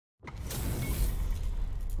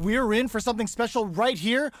We're in for something special right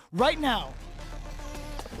here, right now.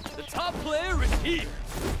 The top player is here.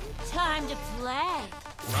 Time to play.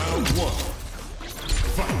 Round one.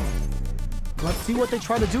 Fight. Let's see what they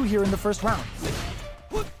try to do here in the first round.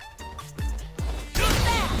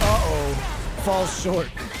 Uh-oh, falls short.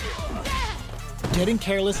 Getting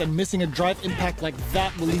careless and missing a drive impact like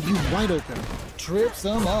that will leave you wide open. Trips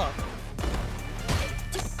them up.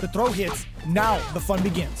 The throw hits. Now the fun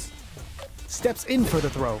begins. Steps in for the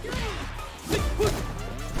throw.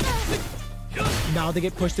 Now they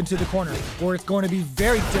get pushed into the corner, where it's going to be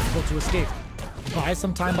very difficult to escape. Buy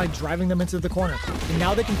some time by driving them into the corner, and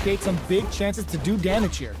now they can create some big chances to do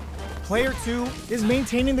damage here. Player 2 is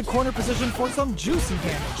maintaining the corner position for some juicy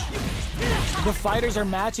damage. The fighters are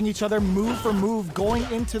matching each other move for move going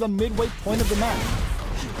into the midway point of the match.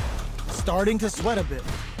 Starting to sweat a bit.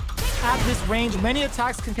 At this range, many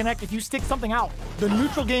attacks can connect if you stick something out. The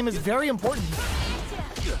neutral game is very important.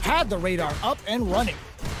 Had the radar up and running.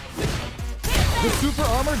 The super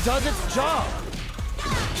armor does its job.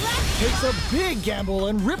 Takes a big gamble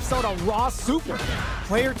and rips out a raw super.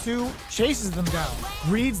 Player 2 chases them down,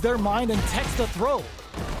 reads their mind and techs the throw.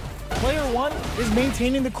 Player 1 is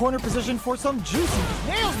maintaining the corner position for some juicy.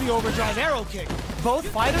 Nails the overdrive arrow kick. Both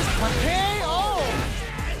fighters KO!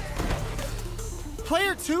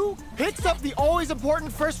 Player 2 picks up the always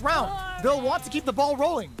important first round. They'll want to keep the ball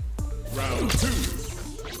rolling. Round 2.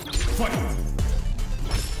 Fight.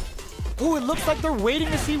 Ooh, it looks like they're waiting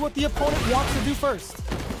to see what the opponent wants to do first.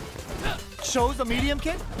 Shows a medium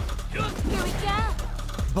kick. Here we go.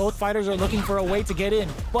 Both fighters are looking for a way to get in,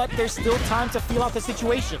 but there's still time to feel out the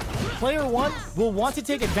situation. Player 1 will want to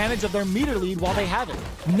take advantage of their meter lead while they have it.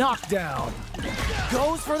 Knockdown.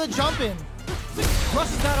 Goes for the jump in.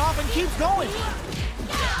 Brushes that off and keeps going.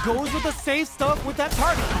 Goes with the safe stuff with that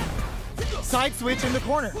target. Side switch in the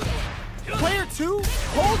corner. Player 2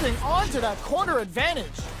 holding on to that corner advantage.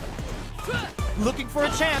 Looking for a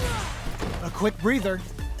chance. A quick breather.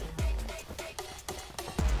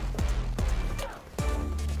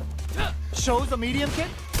 Shows a medium kick.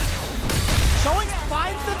 Showing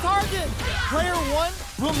finds the target. Player 1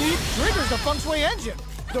 will need triggers the feng shui engine.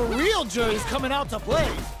 The real Juri's coming out to play.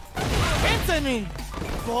 Anthony.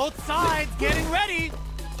 Both sides getting ready.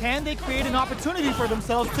 Can they create an opportunity for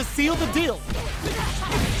themselves to seal the deal?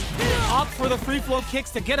 Opt for the free flow kicks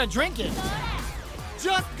to get a drink in.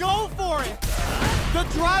 Just go for it. The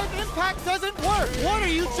drive impact doesn't work. What are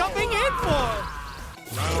you jumping in for?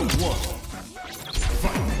 Round 1.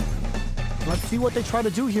 Fight. Let's see what they try to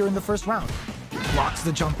do here in the first round. Blocks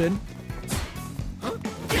the jump in.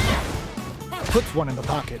 Puts one in the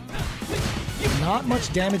pocket. Not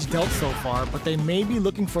much damage dealt so far, but they may be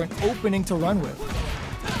looking for an opening to run with.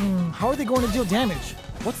 How are they going to deal damage?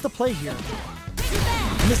 What's the play here?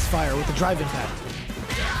 Misfire with the drive impact.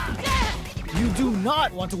 You do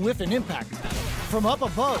not want to whiff an impact. From up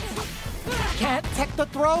above. Can't tech the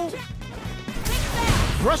throw.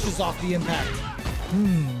 Brushes off the impact.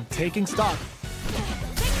 Taking stock.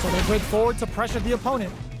 So they break forward to pressure the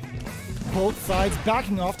opponent. Both sides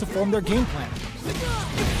backing off to form their game plan.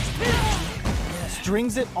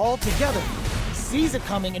 Strings it all together. Sees it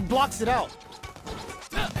coming and blocks it out.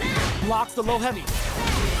 Blocks the low heavy.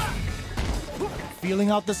 Feeling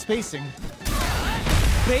out the spacing.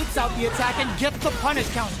 Baits out the attack and gets the punish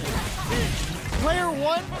counter. Player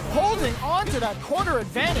 1 holding on to that corner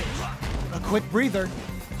advantage. A quick breather.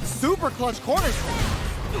 Super clutch corner swing.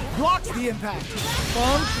 Blocks the impact.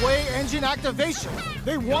 Feng Shui engine activation.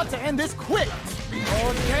 They want to end this quick.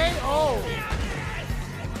 KO.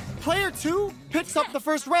 Player 2 picks up the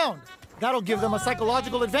first round. That'll give them a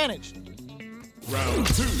psychological advantage. Round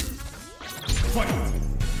 2. Fight.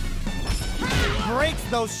 Breaks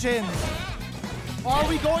those shins. Are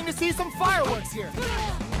we going to see some fireworks here?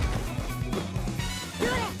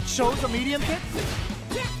 Shows a medium kick.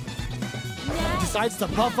 Decides to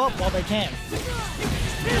buff up while they can.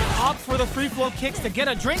 Opts for the free flow kicks to get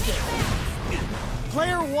a drink in.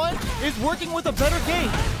 Player 1 is working with a better game.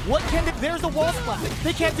 What can they? There's a wall splat.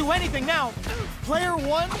 They can't do anything now. Player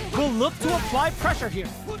 1 will look to apply pressure here.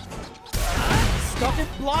 Stuff it,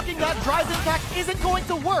 blocking that drive impact isn't going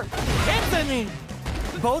to work. Anthony!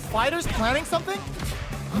 Both fighters planning something?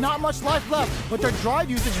 Not much life left, but their drive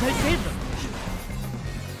usage may save them.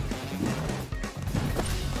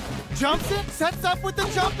 Jumps in, sets up with the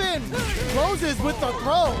jump in. Closes with the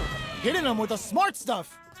throw. Hitting them with the smart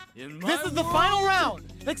stuff. This is the final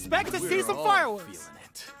round. Expect to see some fireworks.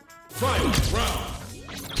 Final round.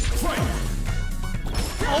 Fight.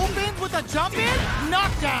 Opens with a jump in,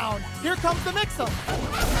 knockdown. Here comes the mix-up.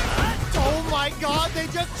 Oh my God, they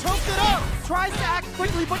just choked it up. Tries to act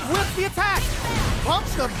quickly, but whips the attack.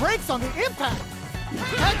 Pumps the brakes on the impact.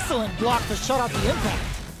 Excellent block to shut out the impact.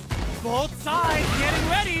 Both sides getting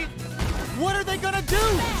ready. What are they gonna do?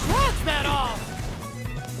 Shrugs that off.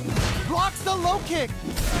 Blocks the low kick.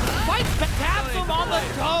 Fights back, taps him on the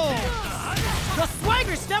toe. The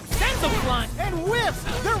swagger step sends him flying. And whiffs.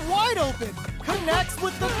 They're wide open. Connects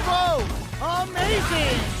with the throw.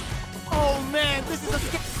 Amazing. Oh man, this is a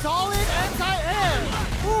solid anti-air.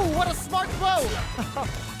 Ooh, what a smart throw.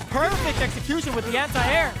 Perfect execution with the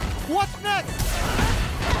anti-air. What's next?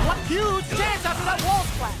 What huge chance after that wall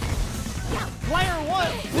splash. Player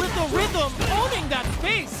one with the rhythm owning that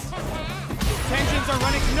space. Tensions are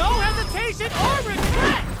running, no hesitation or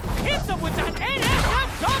regret. Hits him with that NSF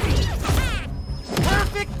dummy.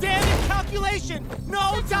 Perfect damage calculation.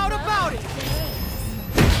 No doubt about it.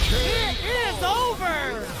 It is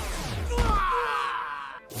over.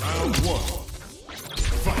 Round 1.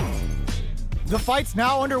 Fight. The fight's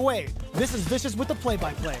now underway. This is Vicious with the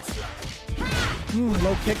play-by-play.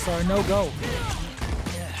 Low kicks are a no-go.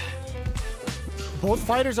 Both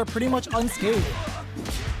fighters are pretty much unscathed.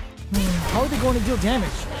 How are they going to deal damage?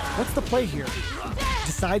 What's the play here?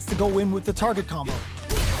 Decides to go in with the target combo.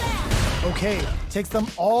 Okay, takes them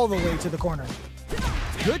all the way to the corner.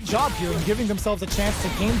 Good job here in giving themselves a chance to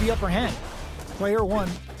gain the upper hand. Player one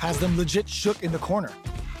has them legit shook in the corner.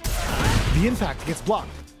 The impact gets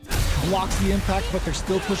blocked. Blocks the impact, but they're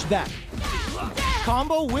still pushed back.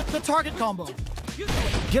 Combo with the target combo.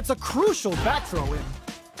 Gets a crucial back throw in.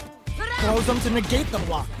 Throws them to negate the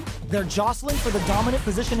block. They're jostling for the dominant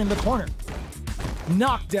position in the corner.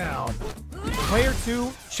 Knockdown. Player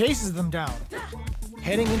two chases them down.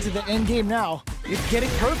 Heading into the end game now, is getting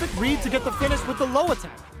perfect read to get the finish with the low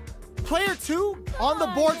attack. Player two on the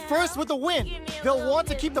board first with the win. They'll want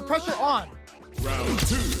to keep the pressure on. Round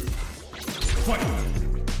 2. Fight.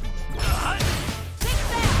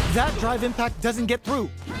 That drive impact doesn't get through.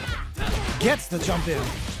 Gets the jump in.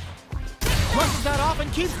 Brushes that off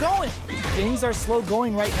and keeps going. Things are slow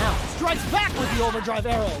going right now. Strikes back with the overdrive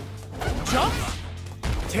arrow. Jumps.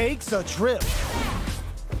 Takes a trip.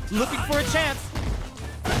 Looking for a chance.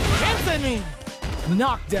 Anthony.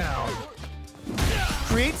 Knockdown.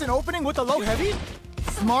 Creates an opening with a low heavy.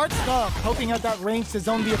 Smart stuff, poking at that range to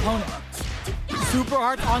zone the opponent. Super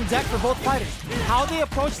arts on deck for both fighters. How they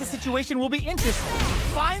approach the situation will be interesting.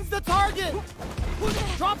 Finds the target.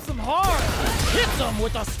 Drops him hard. Hits him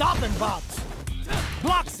with a stop and bop.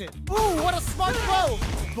 Blocks it. Ooh, what a smart throw.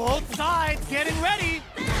 Both sides getting ready.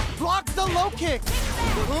 Blocks the low kick.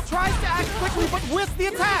 Tries to act quickly, but whiffs the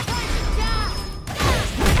attack.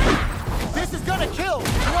 This is gonna kill.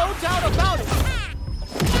 No doubt about it.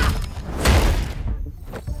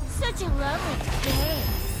 Such a lovely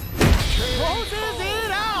face. Closes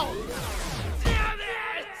it out. Damn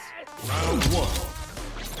it! Round 1.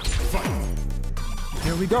 Fight.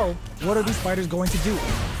 Here we go. What are these fighters going to do?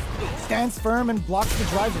 Stands firm and blocks the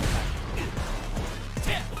drive impact.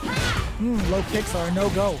 Low kicks are a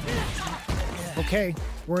no-go. Okay,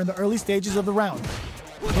 we're in the early stages of the round.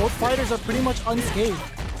 Both fighters are pretty much unscathed.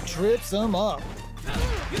 Trips them up.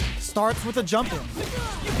 Starts with a jump in.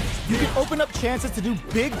 You can open up chances to do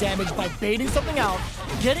big damage by baiting something out,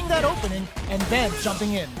 getting that opening, and then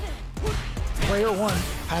jumping in. Player one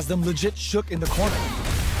has them legit shook in the corner.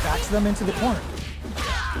 Backs them into the corner.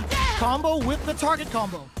 Combo with the target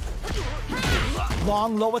combo.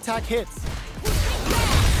 Long low attack hits.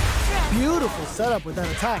 Beautiful setup with that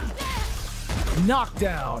attack.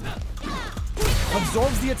 Knockdown.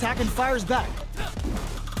 Absorbs the attack and fires back.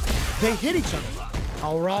 They hit each other.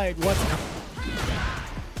 All right, what's up?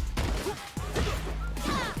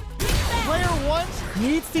 Player one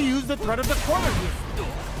needs to use the threat of the corner here.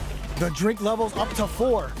 The drink level's up to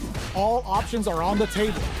 4. All options are on the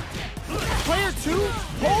table. Player two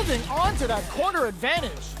holding on to that corner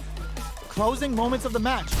advantage. Closing moments of the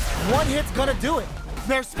match. One hit's gonna do it.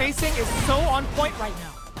 Their spacing is so on point right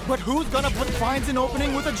now. But who's gonna finds an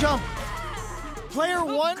opening with a jump? Player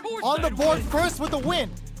one on the board first with the win.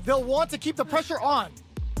 They'll want to keep the pressure on.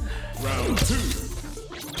 Round 2.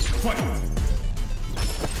 Fight.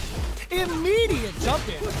 Immediate jump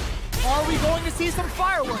in. Are we going to see some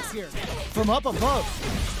fireworks here? From up above.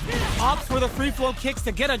 Opts for the free flow kicks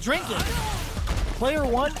to get a drink in. Player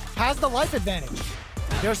one has the life advantage.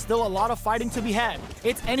 There's still a lot of fighting to be had.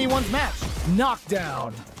 It's anyone's match.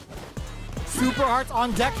 Knockdown. Super hearts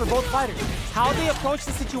on deck for both fighters. How they approach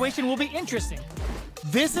the situation will be interesting.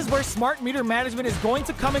 This is where smart meter management is going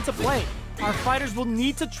to come into play. Our fighters will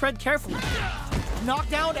need to tread carefully.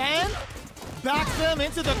 Knockdown and backs them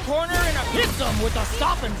into the corner and hits them with a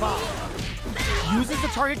stop and bop. Uses the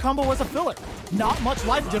target combo as a filler. Not much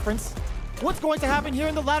life difference. What's going to happen here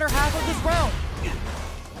in the latter half of this round?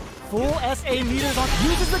 Full SA meters on,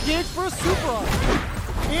 uses the gauge for a super arc.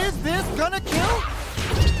 Is this gonna kill?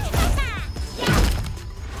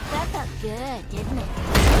 That felt good, didn't it?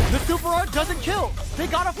 The super arc doesn't kill. They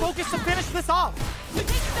gotta focus to finish this off.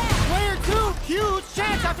 Player 2, huge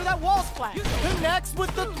chance after that wall splash. Connects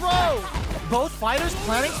with the throw. Both fighters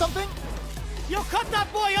planning something? Yo, cut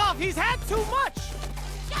that boy off. He's had too much.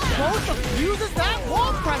 Both uses that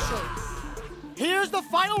wall pressure. Here's the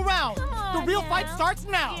final round. Come on The real now. fight starts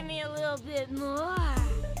now. Give me a little bit more.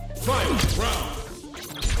 Final round.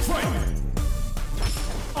 Fight.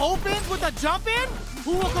 Opens with a jump in?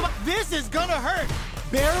 Who will come up? This is gonna hurt.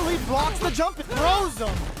 Barely blocks the jump in. Throws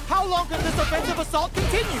him. How long can this offensive assault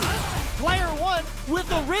continue? Player 1 with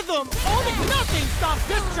the rhythm. Only nothing stops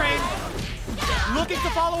this train. Looking to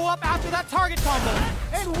follow up after that target combo.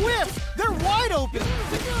 And whiff! They're wide open.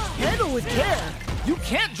 Handle with care. You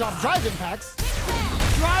can't drop drive impacts.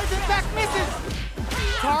 Drive impact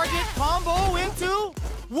misses. Target combo into.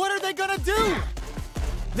 What are they gonna do?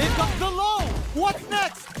 They've got the low. What's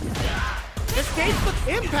next? Escapes with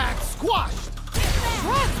impact. Squashed.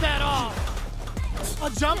 Shrugs that off. A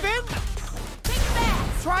jump in?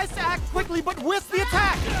 Tries to act quickly but whiffs the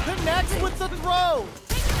attack. Connects with the throw.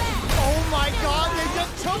 Oh my god, they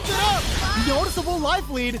just choked it up! Noticeable life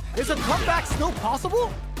lead. Is a comeback still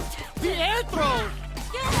possible? The air throw!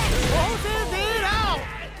 Closes it out!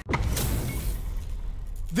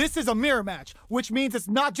 This is a mirror match, which means it's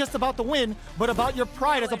not just about the win, but about your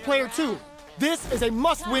pride as a player too. This is a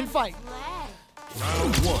must-win fight.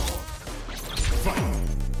 Round 1.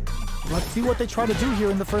 Fight. Let's see what they try to do here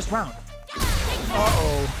in the first round.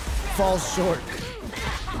 Uh-oh. Falls short.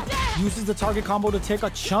 Uses the target combo to take a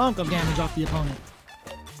chunk of damage off the opponent.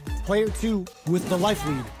 Player 2 with the life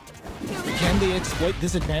lead. Can they exploit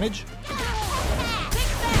this advantage?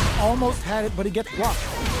 Almost had it, but he gets blocked.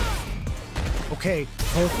 Okay,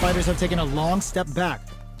 both fighters have taken a long step back.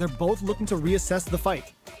 They're both looking to reassess the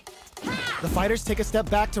fight. The fighters take a step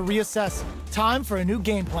back to reassess. Time for a new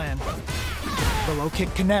game plan. The low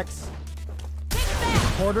kick connects.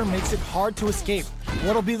 Porter makes it hard to escape.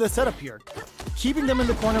 What'll be the setup here? Keeping them in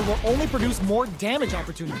the corner will only produce more damage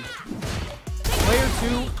opportunities. Player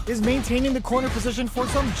 2 is maintaining the corner position for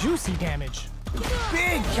some juicy damage.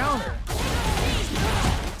 Big counter.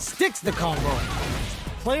 Sticks the combo.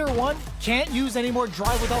 Player 1 can't use any more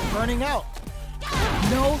drive without burning out.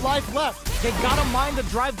 No life left. They gotta mind the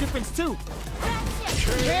drive difference too.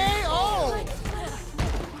 KO!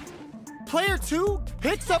 Player 2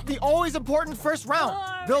 picks up the always important first round.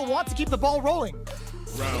 They'll want to keep the ball rolling.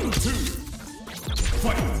 Round 2.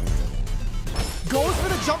 Fight. Goes for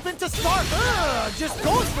the jump in to start. Just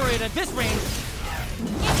goes for it at this range.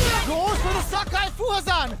 Goes for the Sakai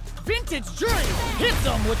Fuhazan. Vintage Juri hits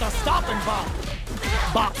him with a stop and bop.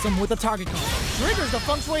 Bops him with a target combo. Triggers the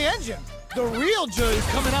feng shui engine. The real Juri's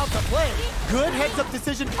coming out to play. Good heads-up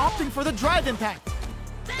decision opting for the drive impact.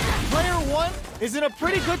 Player 1 is in a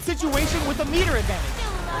pretty good situation with a meter advantage.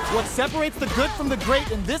 What separates the good from the great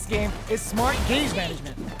in this game is smart gauge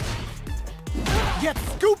management. Gets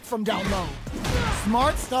scooped from down low.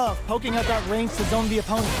 Smart stuff, poking at that range to zone the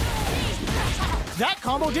opponent. That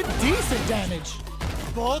combo did decent damage.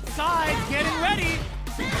 Both sides getting ready.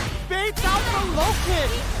 Baits out the low kick.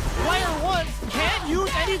 Player 1 can't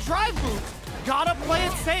use any drive boost. Gotta play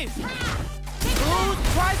it safe. Ooh,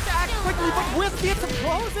 tries to act quickly, but with it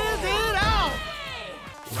closes it out.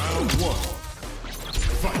 Round 1.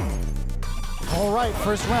 Fight. All right,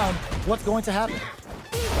 first round. What's going to happen?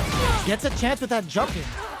 Gets a chance with that jump in.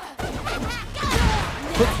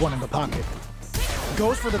 Puts one in the pocket.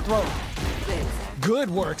 Goes for the throw. Good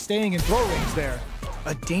work staying in throw range there.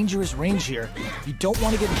 A dangerous range here. You don't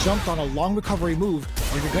want to get jumped on a long recovery move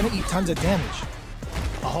or you're going to eat tons of damage.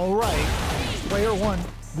 All right, player 1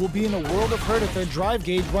 will be in a world of hurt if their drive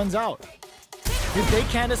gauge runs out. If they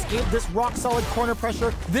can't escape this rock-solid corner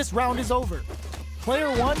pressure, this round is over. Player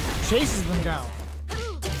 1 chases them down.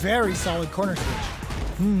 Very solid corner switch.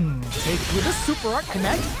 Take with a super arc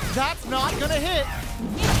connect. That's not gonna hit.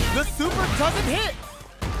 The super doesn't hit.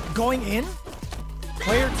 Going in.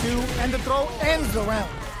 Player 2 and the throw ends the round.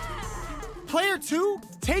 Player 2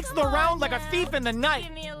 takes the round like a thief in the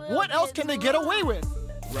night. What else can they get away with?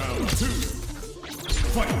 Round 2.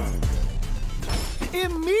 Fight.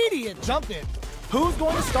 Immediate jump in. Who's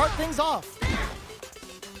going to start things off?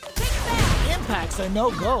 Impact's a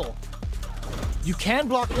no-go. You can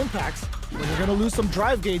block impacts, but you're gonna lose some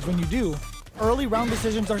drive gauge when you do. Early round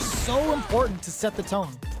decisions are so important to set the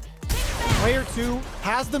tone. Player 2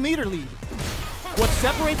 has the meter lead. What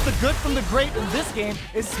separates the good from the great in this game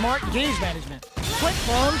is smart gauge management. Quick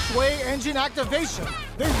feng shui engine activation.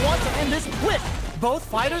 They want to end this quick. Both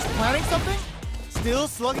fighters planning something? Still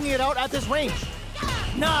slugging it out at this range.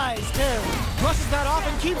 Nice parry. Brushes that off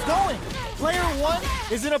and keeps going. Player one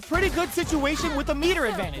is in a pretty good situation with the meter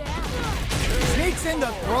advantage. Sneaks in the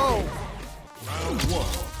throw. Round one.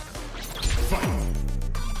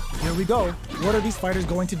 Fight. Here we go. What are these fighters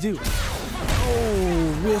going to do?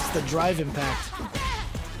 Oh, whiffs the drive impact.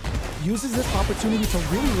 Uses this opportunity to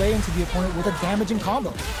really lay into the opponent with a damaging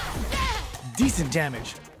combo. Decent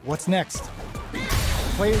damage. What's next?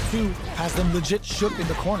 Player two has them legit shook in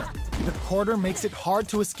the corner. The quarter makes it hard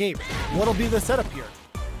to escape. What'll be the setup here?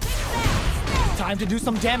 Time to do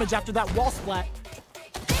some damage after that wall splat.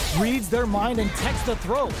 Reads their mind and techs the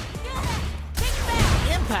throw.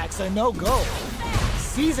 Impact's a no-go.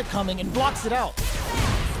 Sees it coming and blocks it out.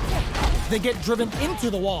 They get driven into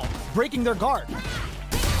the wall, breaking their guard.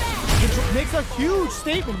 It makes a huge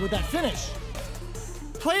statement with that finish.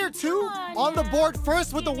 Player two on the board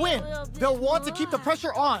first with the win. They'll want to keep the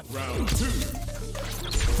pressure on. Round two.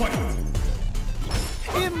 Fight.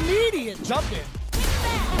 Immediate jump in.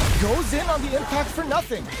 Goes in on the impact for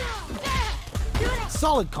nothing.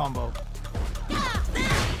 Solid combo.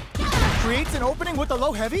 Creates an opening with the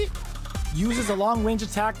low heavy. Uses a long range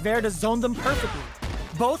attack there to zone them perfectly.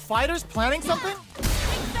 Both fighters planning something?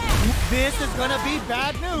 This is gonna be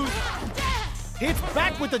bad news. Hits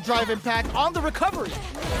back with the drive impact on the recovery.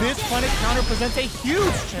 This punish counter presents a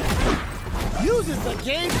huge chance. Uses the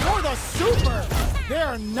gauge for the super.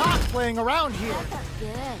 They're not playing around here.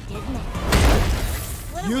 Good, didn't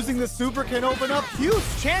it? Using the super can open up huge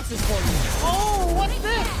chances for you. Oh, what's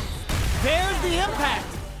this? There's the impact.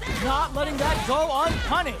 Not letting that go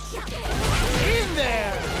unpunished. In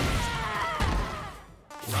there.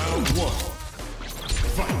 Round one.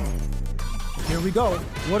 Fight. Here we go.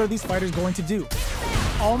 What are these fighters going to do?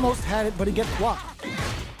 Almost had it, but he gets blocked.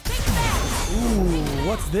 Ooh,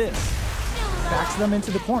 what's this? Backs them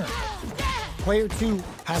into the corner. Player two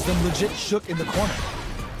has them legit shook in the corner.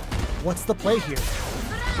 What's the play here?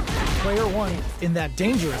 Player one in that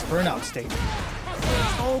dangerous burnout state.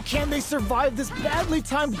 Oh, can they survive this badly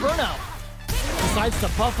timed burnout? Decides to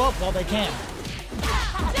buff up while they can.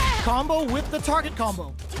 Combo with the target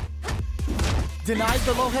combo. Denies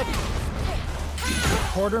the low heavy.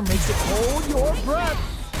 Quarter makes it hold your breath.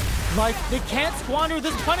 Like they can't squander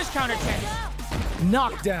this punish counter chance.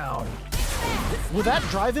 Knockdown. Will that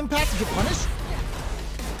drive impact get punished?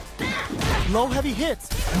 Low heavy hits.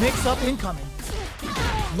 Mix up incoming.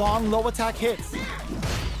 Long low attack hits.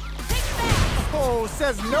 Oh,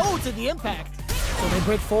 says no to the impact. So they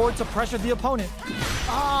break forward to pressure the opponent.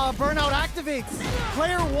 Ah, burnout activates.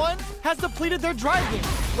 Player one has depleted their drive game,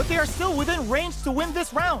 but they are still within range to win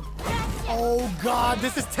this round. Oh God,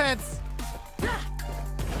 this is tense.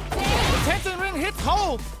 Tense and ring hits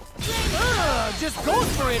home. Just goes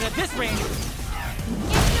for it at this range.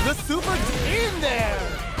 The super in there.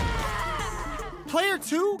 Player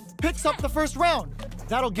two picks up the first round.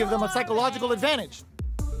 That'll give them a psychological advantage.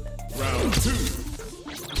 Round two.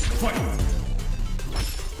 Fight.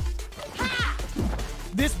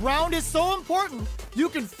 This round is so important. You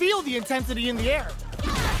can feel the intensity in the air.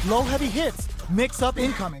 Low heavy hits, mix up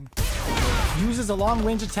incoming. Uses a long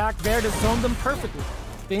range attack there to zone them perfectly.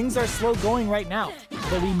 Things are slow going right now,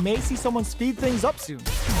 but we may see someone speed things up soon.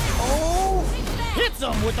 Oh, hits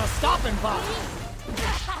them with a stop and pop.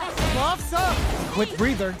 Buffs up, quick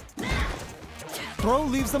breather. Throw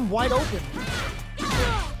leaves them wide open.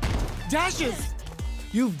 Dashes.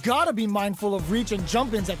 You've got to be mindful of reach and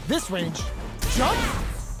jump-ins at this range. Jump.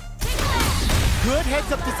 Good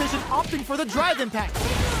heads-up decision opting for the drive impact.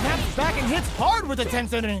 Snaps back and hits hard with a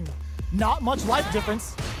tense inning. Not much life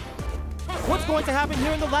difference. What's going to happen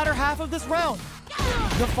here in the latter half of this round?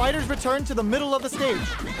 The fighters return to the middle of the stage.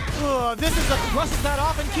 This is a brushes that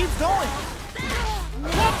off and keeps going.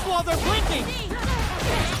 Buffs while they're blinking.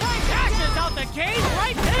 Dashes out the cage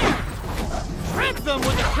right there. Shreds them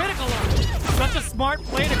with a critical arm. Such a smart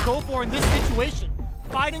play to go for in this situation.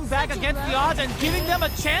 Fighting back against the odds and giving them a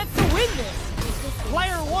chance to win this.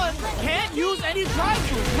 Player one can't use any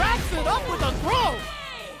drive move. Wraps it up with a throw.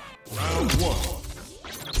 Round one.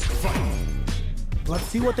 Fight. Let's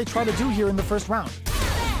see what they try to do here in the first round.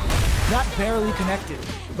 That barely connected,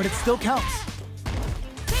 but it still counts.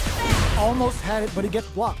 Almost had it, but it gets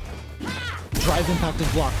blocked. Drive impact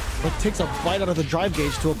is blocked, but takes a bite out of the drive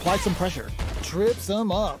gauge to apply some pressure. Trips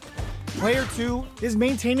him up. Player two is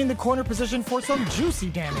maintaining the corner position for some juicy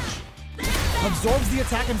damage. Absorbs the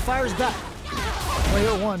attack and fires back.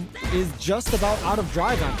 Player one is just about out of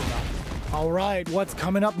drive after that. All right, what's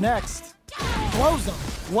coming up next? Close them.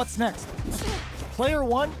 What's next? Player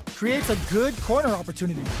 1 creates a good corner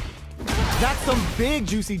opportunity. That's some big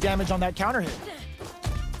juicy damage on that counter hit.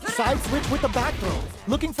 Side switch with the back throw,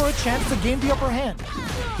 looking for a chance to gain the upper hand.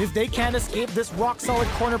 If they can't escape this rock-solid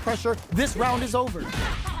corner pressure, this round is over.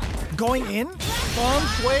 Going in, feng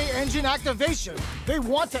shui engine activation. They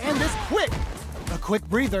want to end this quick. A quick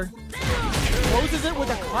breather. Closes it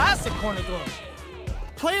with a classic corner throw.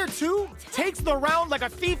 Player 2 takes the round like a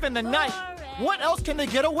thief in the night. What else can they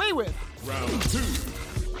get away with? Round 2.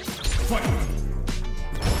 Fight.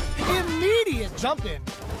 Immediate jump in.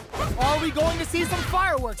 Are we going to see some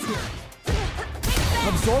fireworks here?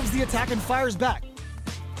 Absorbs the attack and fires back.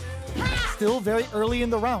 Still very early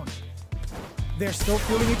in the round. They're still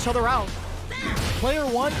feeling each other out. Player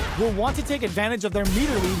 1 will want to take advantage of their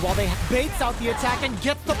meter lead while they baits out the attack and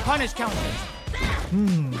gets the punish counter.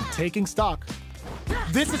 Taking stock.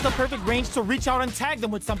 This is the perfect range to reach out and tag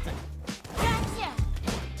them with something.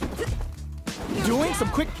 Doing some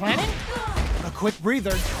quick planning? A quick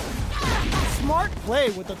breather. Smart play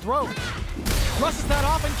with the throw. Brushes that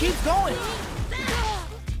off and keeps going.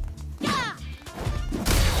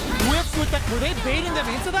 Whips with that. Were they baiting them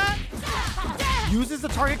into that? Uses the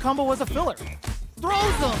target combo as a filler.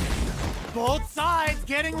 Throws them. Both sides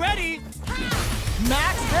getting ready.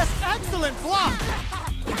 Max has excellent block.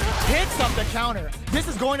 Hits up the counter. This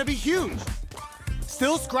is going to be huge.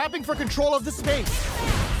 Still scrapping for control of the space.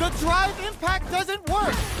 The drive impact doesn't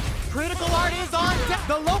work. Critical art is on deck.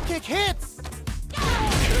 The low kick hits.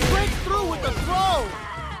 Breaks through with the throw.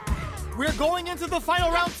 We're going into the final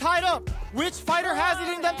round tied up. Which fighter has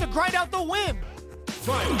it in them to grind out the win?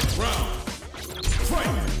 Final round. Fight.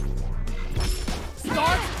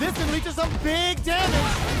 Starts this and reaches some big damage.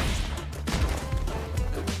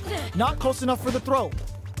 Not close enough for the throw.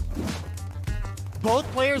 Both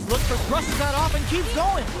players look for brushes that off and keeps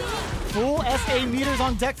going. Full SA meters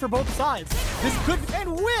on deck for both sides. This could, and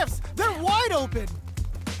whiffs! They're wide open!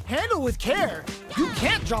 Handle with care. You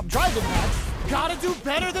can't drop drive impacts. Gotta do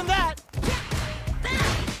better than that.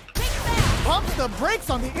 Pumps the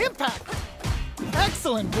brakes on the impact.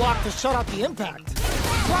 Excellent block to shut out the impact.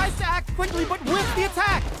 Tries to act quickly but whiffs the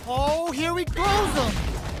attack. Oh, here he throws them.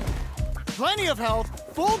 Plenty of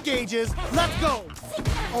health, full gauges, let's go.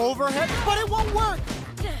 Overhead, but it won't work.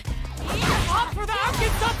 Opt for the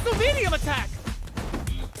gets up the medium attack.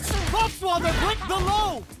 Buffs while they're quick the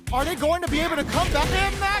low. Are they going to be able to come back?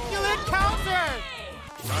 Immaculate counter.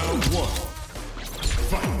 Round 1.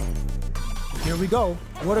 Fight. Here we go.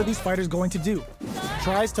 What are these fighters going to do?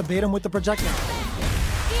 Tries to bait him with the projectile.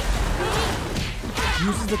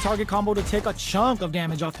 Uses the target combo to take a chunk of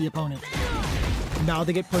damage off the opponent. Now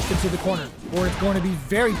they get pushed into the corner, or it's going to be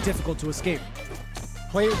very difficult to escape.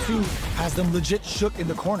 Player 2 has them legit shook in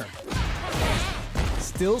the corner.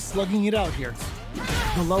 Still slugging it out here.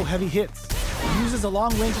 The low heavy hits. Uses a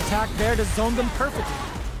long range attack there to zone them perfectly.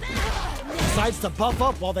 Decides to buff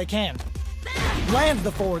up while they can. Lands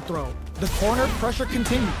the forward throw. The corner pressure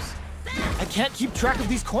continues. I can't keep track of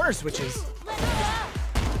these corner switches.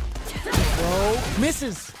 Throw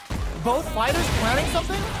misses. Both fighters planning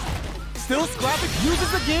something? Still scrapping,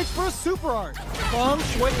 uses the gauge for a super art. Feng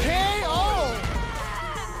Shui KO!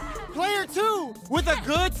 Player 2 with a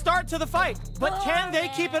good start to the fight, but can they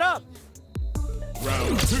keep it up?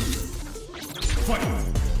 Round 2. Fight.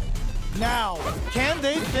 Now, can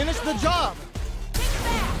they finish the job?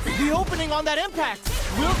 The opening on that impact,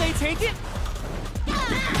 will they take it?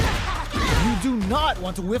 You do not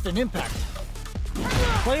want to whiff an impact.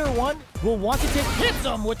 Player 1 will want to hits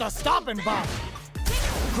him with a stop and bomb.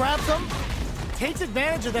 Grabs him, takes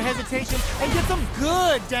advantage of the hesitation, and gets some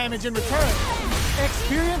good damage in return.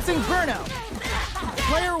 Experiencing burnout.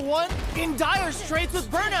 Player 1 in dire straits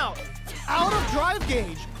with burnout. Out of drive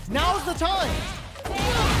gauge. Now's the time.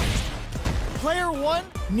 Player 1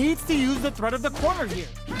 needs to use the threat of the corner here.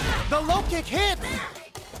 The low kick hits.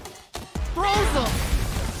 Throws them.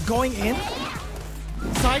 Going in.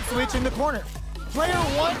 Side switch in the corner. Player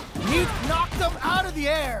 1 needs knock them out of the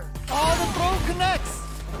air. All the throw connects.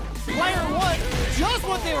 Player 1, just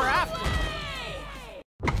what they were after.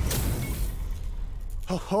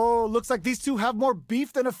 Ho, looks like these two have more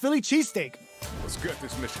beef than a Philly cheesesteak. Let's get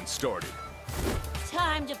this mission started.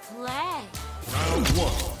 Time to play. Round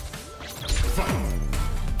 1. Fight.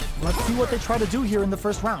 Let's see what they try to do here in the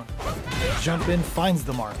first round. Jump in finds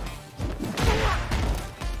the mark.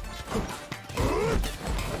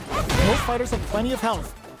 Both fighters have plenty of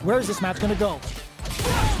health. Where is this match going to go?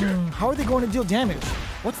 How are they going to deal damage?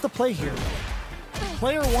 What's the play here?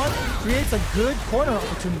 Player 1 creates a good corner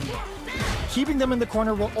opportunity. Keeping them in the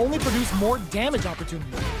corner will only produce more damage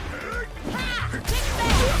opportunities.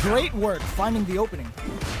 Great work finding the opening.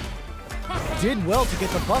 Did well to get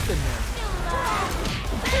the buff in there.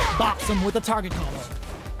 Bops him with a target combo.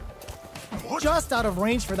 Just out of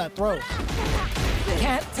range for that throw.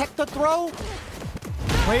 Can't tech the throw.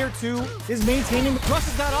 Player 2 is maintaining,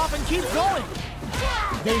 Brushes that off and keeps going.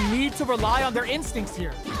 they need to rely on their instincts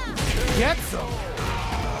here. Gets him.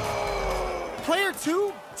 Player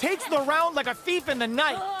 2 takes the round like a thief in the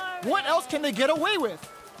night. What else can they get away with?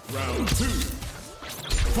 Round 2.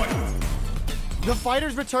 Fight. The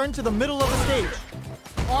fighters return to the middle of the stage.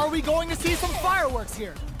 Are we going to see some fireworks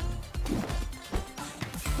here?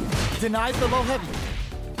 Denies the low heavy.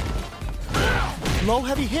 Low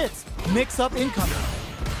heavy hits, mix up incoming.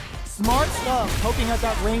 Smart stuff, poking at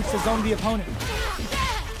that range to zone the opponent.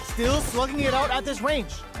 Still slugging it out at this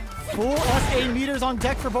range. Full SA meters on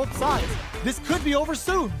deck for both sides. This could be over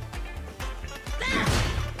soon.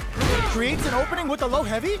 Creates an opening with the low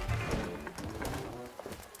heavy.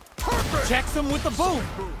 Checks him with the boom.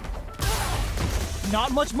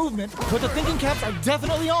 Not much movement, but the thinking caps are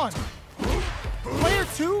definitely on. Player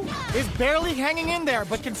 2 is barely hanging in there,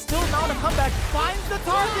 but can still mount a comeback. Finds the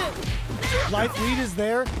target. Life lead is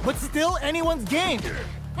there, but still anyone's game.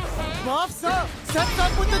 Buffs up, sets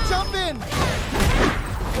up with the jump in.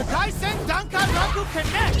 The Kaisen Dankaraku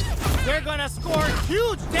connect. They're gonna score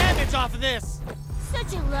huge damage off of this.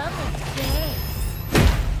 Such a lovely face.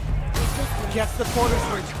 Gets the quarter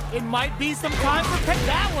switch. It might be some time for pick.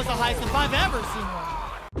 That was the highest if I've ever seen one.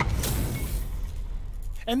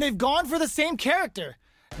 And they've gone for the same character.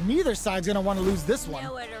 Neither side's gonna want to lose this one.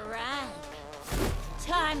 Nowhere to run.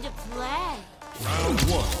 Time to play. Round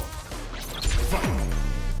 1. Fight.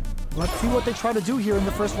 Let's see what they try to do here in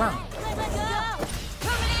the first round. Let's go.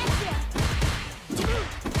 Coming at ya. Let's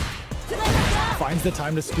go. Finds the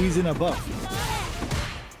time to squeeze in a buff.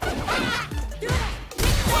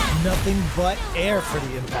 Nothing but air for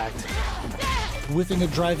the impact. Whiffing a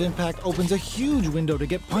drive impact opens a huge window to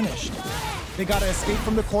get punished. They gotta escape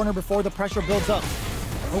from the corner before the pressure builds up.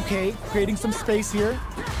 Okay, creating some space here.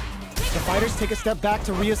 The fighters take a step back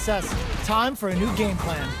to reassess. Time for a new game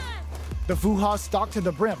plan. The Fuha stalk to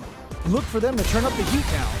the brim. Look for them to turn up the heat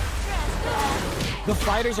now. The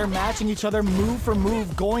fighters are matching each other move for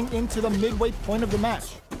move going into the midway point of the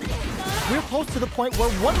match. We're close to the point where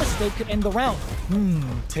one mistake could end the round.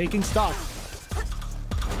 Taking stock.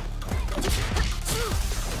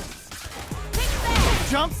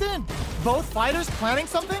 Jumps in. Both fighters planning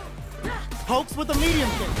something? Pokes with a medium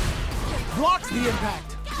kick. Blocks the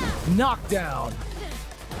impact. Knockdown.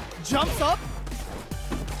 Jumps up.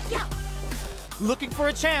 Looking for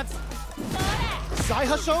a chance.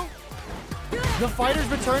 Saihasho. The fighters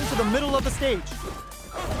return to the middle of the stage.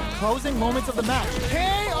 Closing moments of the match.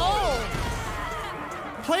 KO!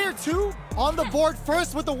 Player 2 on the board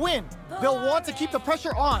first with the win. They'll want to keep the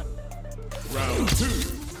pressure on. Round 2.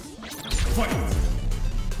 Fight.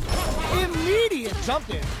 Immediate jump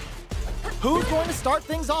in. Who's going to start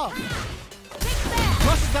things off?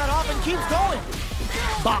 Brushes that off and keeps going.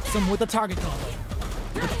 Bops him with a target combo.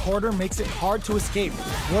 The quarter makes it hard to escape.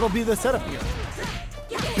 What'll be the setup here?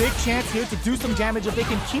 Big chance here to do some damage if they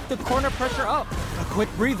can keep the corner pressure up. A quick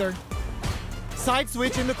breather. Side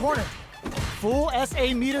switch in the corner. Full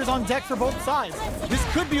SA meters on deck for both sides. This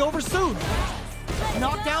could be over soon.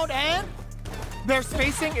 Knockdown and their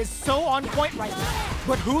spacing is so on point right now.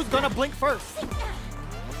 But who's gonna blink first?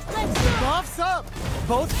 Buffs up.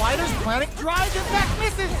 Both fighters planning. Drive impact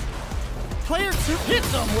misses. Player 2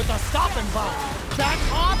 hits them with a stop and bomb. Back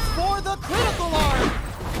opts for the critical arm.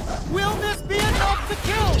 Will this be enough to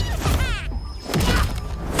kill?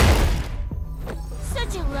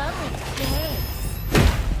 Such a lovely face.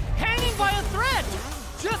 Hanging by a thread.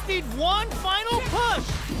 Just need one final push.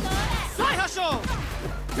 Saihasho.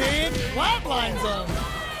 Big flatlines them.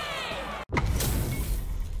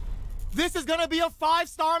 This is gonna be a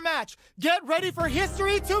 5-star match. Get ready for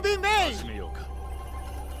history to be made.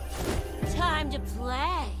 Time to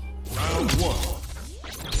play. Round 1.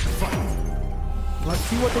 Fight. Let's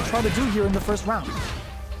see what they try to do here in the first round.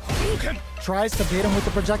 Tries to bait him with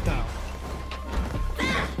the projectile.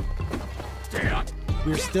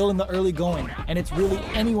 We're still in the early going, and it's really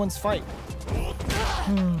anyone's fight.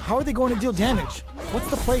 How are they going to deal damage? What's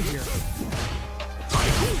the play here?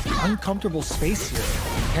 Uncomfortable space here.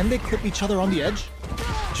 Can they clip each other on the edge?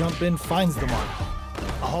 Jump in finds the mark.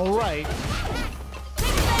 All right.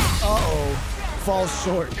 Uh-oh. Falls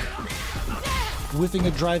short. Whiffing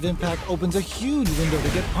a drive impact opens a huge window to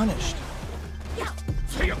get punished.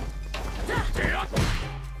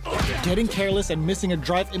 Getting careless and missing a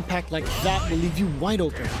drive impact like that will leave you wide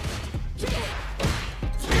open.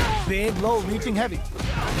 Big low reaching heavy.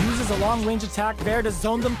 Uses a long range attack there to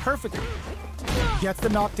zone them perfectly. Gets the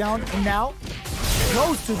knockdown, and now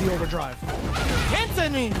goes to the overdrive.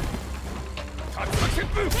 Anthony!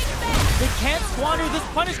 They can't squander this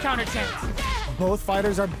punish counter chance. Both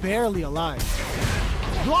fighters are barely alive.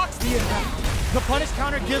 Blocks the impact. The punish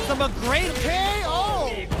counter gives them a great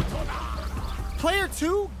KO! Player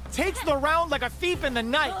 2 takes the round like a thief in the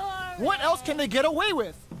night. What else can they get away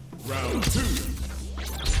with? Round 2.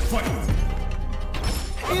 Fight.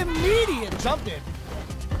 Immediate jump in.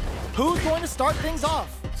 Who's going to start things off?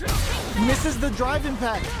 Misses the drive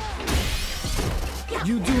impact.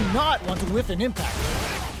 You do not want to whiff an impact.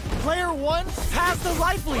 Player 1 has the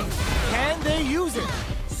life lead. Can they use it?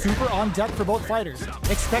 Super on deck for both fighters.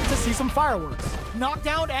 Expect to see some fireworks.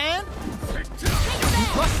 Knockdown and he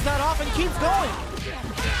brushes that off and keeps going.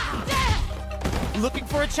 Looking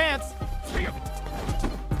for a chance.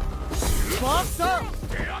 Bumps up.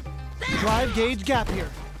 Drive gauge gap here.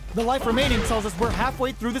 The life remaining tells us we're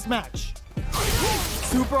halfway through this match.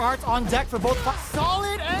 Super arts on deck for both fighters.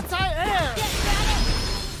 Solid anti-air.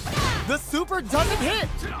 The super doesn't hit.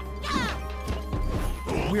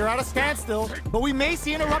 We're at a standstill, but we may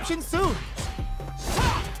see an eruption soon.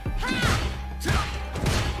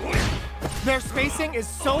 Their spacing is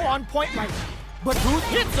so on point right now. But who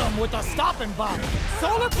hits them with a stopping bomb?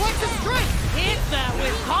 Solar plexus strike! Hit that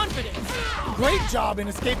with confidence! Great job in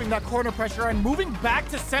escaping that corner pressure and moving back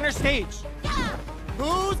to center stage.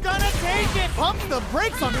 Who's gonna take it? Pumps the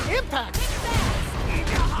brakes on the impact.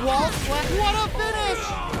 Wall sweat, what a finish!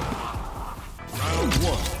 Round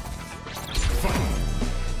 1.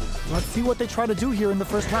 Fight. Let's see what they try to do here in the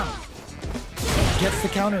first round. Gets the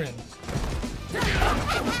counter in.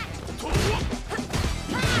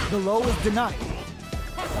 The low is denied.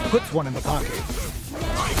 Puts one in the pocket.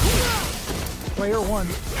 Player 1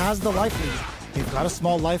 has the life lead. They've got a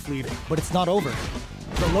small life lead, but it's not over.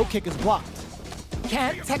 The low kick is blocked.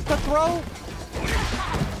 Can't tech the throw.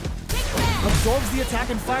 Absorbs the attack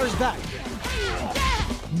and fires back.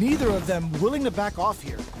 Neither of them willing to back off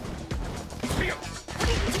here.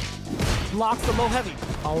 Blocks the low heavy.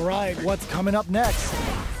 All right, what's coming up next?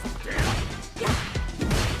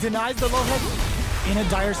 Denies the low heavy. In a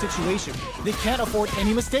dire situation, they can't afford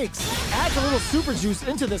any mistakes. Adds a little super juice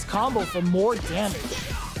into this combo for more damage.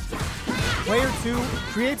 Player 2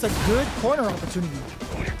 creates a good corner opportunity.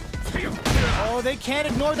 Oh, they can't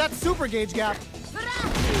ignore that super gauge gap.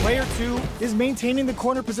 Player 2 is maintaining the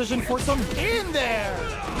corner position for some In there!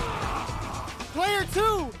 Player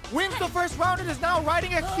 2 wins the first round and is now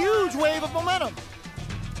riding a huge wave of momentum.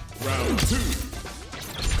 Round 2.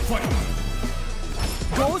 Fight.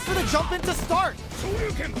 Goes for the jump in to start.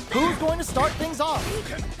 Who's going to start things off?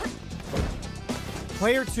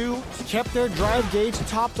 Player 2 kept their drive gauge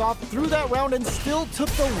topped off through that round and still took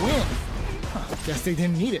the win. Guess they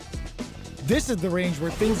didn't need it. This is the range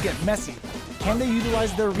where things get messy. Can they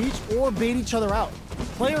utilize their reach or bait each other out?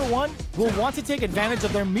 Player 1 will want to take advantage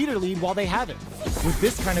of their meter lead while they have it. With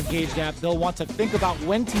this kind of gauge gap, they'll want to think about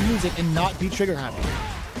when to use it and not be trigger happy.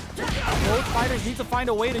 Both fighters need to find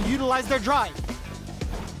a way to utilize their drive.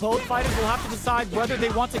 Both fighters will have to decide whether they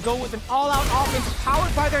want to go with an all-out offense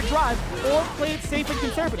powered by their drive or play it safe and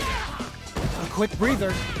conservative. A quick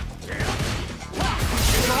breather.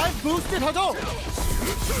 Drive boosted Hadouken.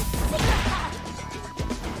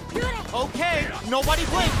 Okay, nobody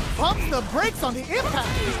blink. Pumps the brakes on the impact.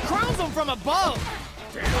 Crowns them from above.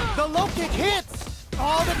 The low kick hits.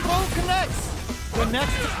 Oh, the throw connects. The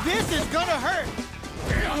next, this is gonna hurt.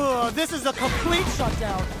 Ugh, this is a complete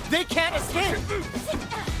shutdown. They can't escape.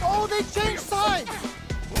 Oh, they changed sides.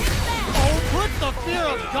 Oh, put the fear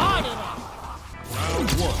of God in them.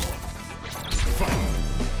 Round 1.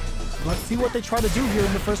 Fight. Let's see what they try to do here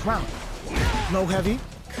in the first round. Low heavy.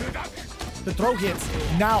 The throw hits.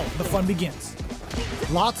 Now the fun begins.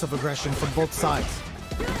 Lots of aggression from both sides.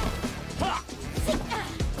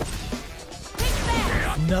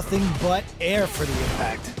 Nothing but air for the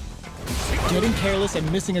impact. Getting careless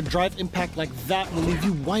and missing a drive impact like that will leave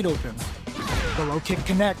you wide open. The low kick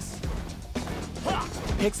connects.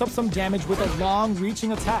 Picks up some damage with a long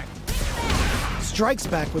reaching attack. Strikes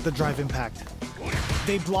back with the drive impact.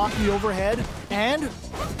 They block the overhead and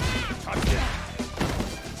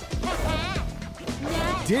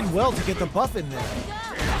did well to get the buff in there.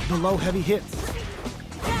 The low heavy hits.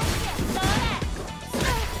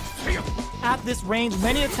 At this range,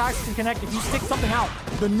 many attacks can connect if you stick something out.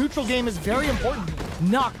 The neutral game is very important.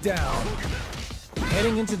 Knockdown.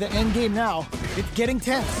 Heading into the end game now. It's getting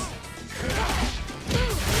tense.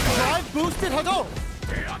 Drive boosted Hadouken.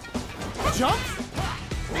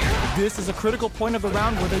 Jumps. This is a critical point of the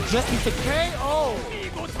round where they just need to KO.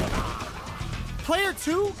 Player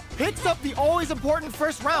 2 picks up the always important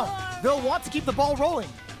first round. They'll want to keep the ball rolling.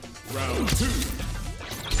 Round 2.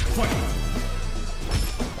 Fight.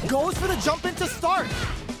 Goes for the jump in to start.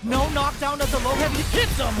 No knockdown as the low heavy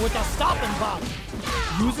hits him with a stop and pop.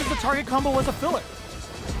 Uses the target combo as a filler.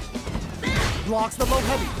 Blocks the low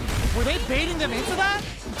heavy. Were they baiting them into that?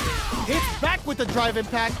 Hits back with the drive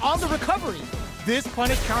impact on the recovery. This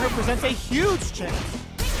punish counter presents a huge chance.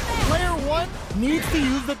 Player 1 needs to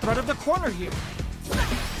use the threat of the corner here.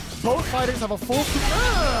 Both fighters have a full...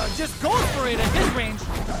 Just goes for it at this range.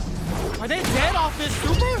 Are they dead off this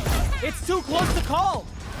super? It's too close to call.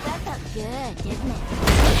 That felt good, didn't it?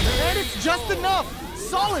 And it's just enough.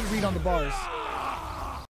 Solid read on the bars.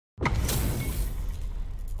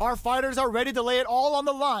 Our fighters are ready to lay it all on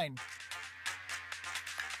the line.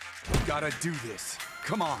 Gotta do this.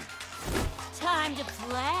 Come on. Time to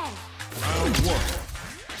play. Round 1.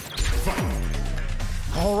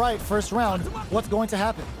 Fight. All right, first round. What's going to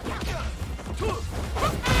happen?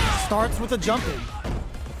 Starts with a jump in.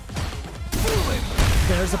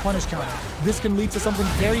 There's a punish counter. This can lead to something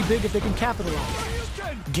very big if they can capitalize.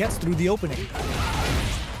 Gets through the opening.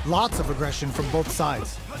 Lots of aggression from both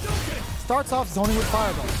sides. Starts off zoning with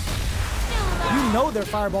fireball. You know their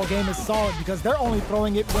fireball game is solid because they're only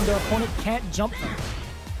throwing it when their opponent can't jump them.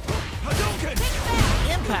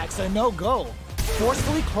 Impacts a no-go.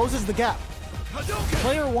 Forcefully closes the gap.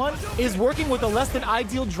 Player 1 is working with a less than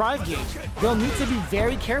ideal drive gauge. They'll need to be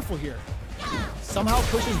very careful here. Somehow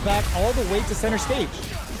pushes back all the way to center stage.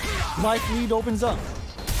 Life lead opens up.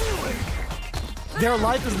 Their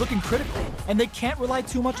life is looking critical, and they can't rely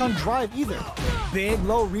too much on drive either. Big,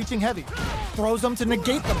 low, reaching heavy. Throws them to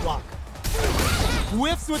negate the block.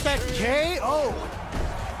 Whiffs with that KO.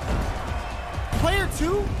 Player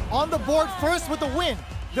 2 on the board first with the win.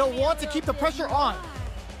 They'll want to keep the pressure on.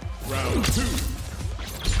 Round 2.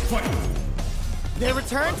 Fight. They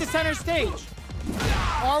return to center stage.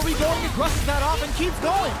 Are we going to brushes that off and keeps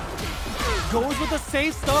going? Goes with the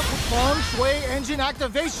safe stuff with feng shui engine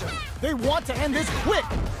activation. They want to end this quick.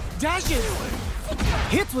 Dashes.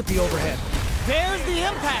 Hits with the overhead. There's the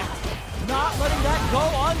impact. Not letting that go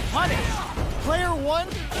unpunished. Player 1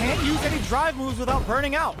 can't use any drive moves without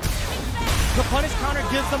burning out. The punish counter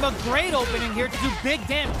gives them a great opening here to do big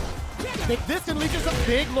damage. This can lead to some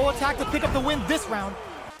big low attack to pick up the win this round.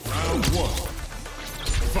 Round 1.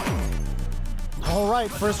 Fight. All right,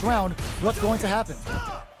 first round. What's going to happen?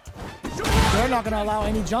 They're not going to allow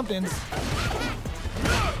any jump-ins.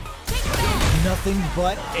 Nothing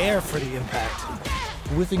but air for the impact.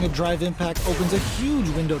 Whiffing a drive impact opens a huge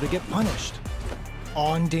window to get punished.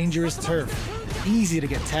 On dangerous turf. Easy to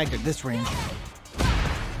get tagged at this range.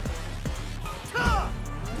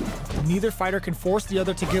 Neither fighter can force the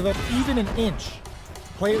other to give up even an inch.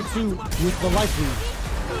 Player 2 with the life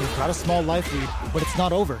lead. They've got a small life lead, but it's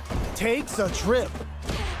not over. Takes a trip.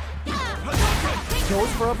 Goes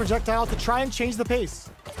for a projectile to try and change the pace.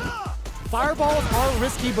 Fireballs are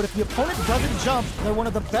risky, but if the opponent doesn't jump, they're one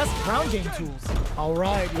of the best ground game tools. All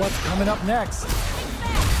right, what's coming up next?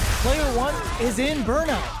 Player 1 is in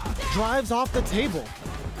burnout. Drives off the table.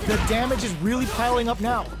 The damage is really piling up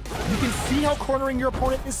now. You can see how cornering your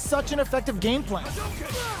opponent is such an effective game plan.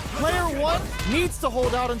 Player 1 needs to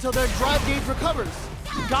hold out until their drive gauge recovers.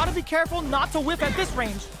 Gotta be careful not to whiff at this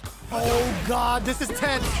range. Oh God, this is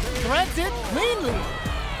tense. Threads it cleanly.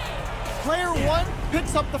 Player 1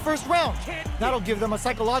 picks up the first round. That'll give them a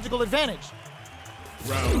psychological advantage.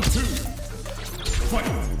 Round 2. Fight.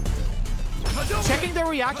 Checking their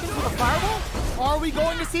reactions with a fireball? Are we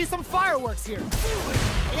going to see some fireworks here?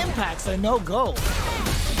 Impacts a no-go.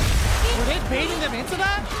 Were they baiting them into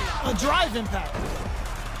that? A drive impact.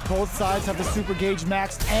 Both sides have the super gauge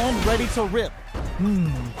maxed and ready to rip.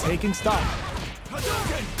 Taking stock.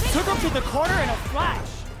 Took them to the corner in a flash.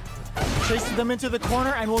 Chases them into the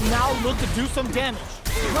corner and will now look to do some damage.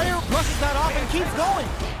 Player brushes that off and keeps going.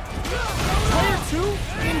 Player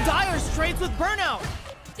 2 in dire straits with burnout.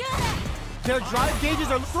 Their drive gauges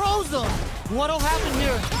are frozen. What'll happen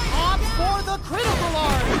here? Opts for the critical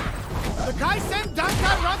arm. The Kaisen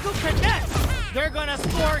Danganraku connects. They're gonna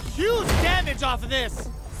score huge damage off of this.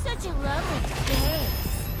 Such a lovely face.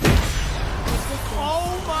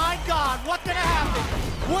 Oh my God, what's gonna happen?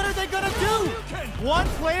 What are they gonna do? One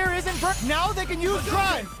player isn't burnt. Now they can use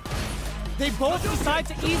drive. They both decide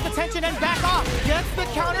to ease the tension and back off. Gets the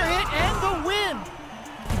counter hit and the win.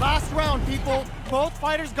 Last round, people. Both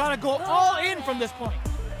fighters gotta go all in from this point.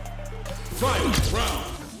 Fight. Round.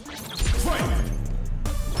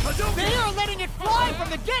 Fight. They are letting it fly from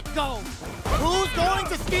the get-go. Who's going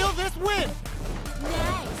to steal this win?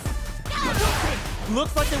 Nice.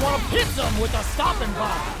 Looks like they want to hit them with a stop and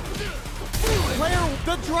block. Player,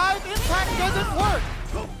 the drive impact doesn't work.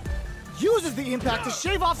 uses the impact to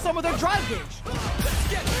shave off some of their drive gauge.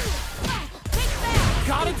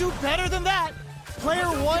 Gotta do better than that. Player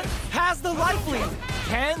 1 has the life lead.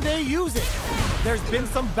 Can they use it? There's been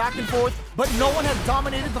some back and forth, but no one has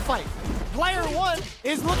dominated the fight. Player 1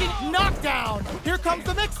 is looking knocked down. Here comes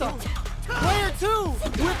the mix-up. Player 2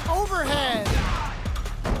 with overhead.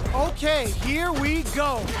 Okay, here we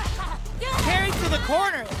go. Carried to the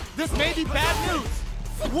corner. This may be bad news.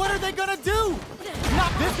 What are they gonna do?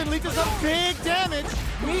 Knock this and lead to some big damage.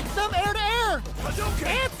 Meets them air to air.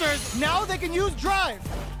 Answers, now they can use drive.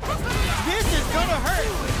 This is gonna hurt.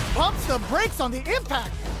 Pumps the brakes on the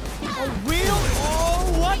impact. A wheel,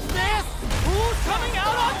 oh, what's this? Who's coming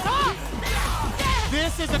out on top?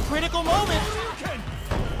 This is a critical moment.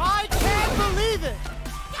 I can't believe it.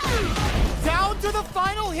 Down to the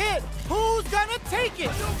final hit. Who's gonna take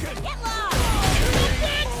it? Get lost! The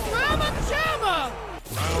big Ramajama!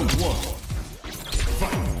 Round 1.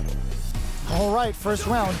 Fight. All right, first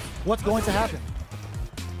round. What's going to happen?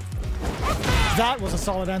 That was a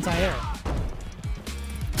solid anti-air.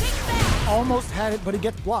 Almost had it, but it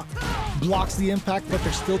gets blocked. Blocks the impact, but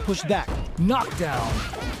they're still pushed back. Knockdown.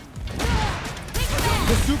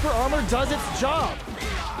 The super armor does its job.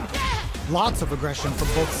 Lots of aggression from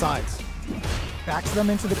both sides. Backs them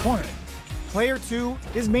into the corner. Player 2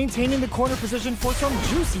 is maintaining the corner position for some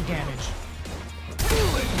juicy damage.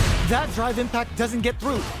 That drive impact doesn't get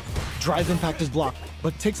through. Drive impact is blocked,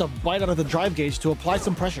 but takes a bite out of the drive gauge to apply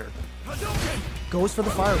some pressure. Goes for the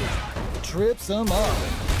firewood. Trips him up.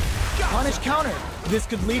 Punish counter. This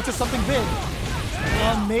could lead to something big.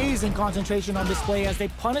 Amazing concentration on display as they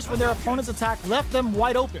punish when their opponent's attack left them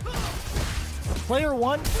wide open. Player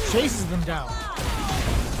 1 chases them down.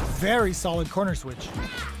 Very solid corner switch.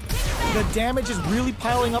 The damage is really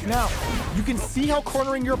piling up now. You can see how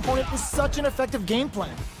cornering your opponent is such an effective game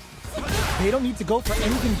plan. They don't need to go for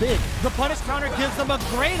anything big. The punish counter gives them a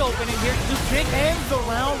great opening here to do big. Ends the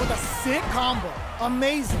round with a sick combo.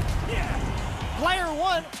 Amazing. Player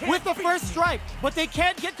 1 with the first strike, but they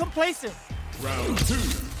can't get complacent. Round 2.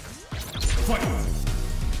 Fight.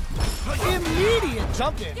 Immediate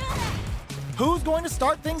jump in. Who's going to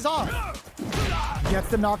start things off? Gets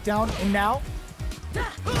the knockdown, and now?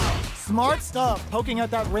 Smart stuff, poking at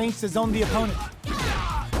that range to zone the opponent.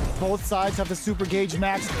 Both sides have the super gauge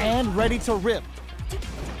maxed and ready to rip.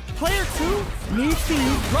 Player 2 needs to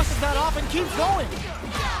use, brushes that off and keeps going.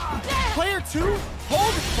 Player 2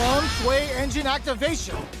 holds feng shui engine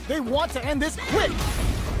activation. They want to end this quick.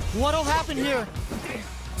 What'll happen here?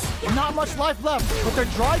 Not much life left, but their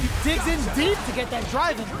drive digs in deep to get that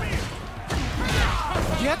drive in.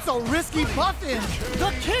 Gets a risky buff in.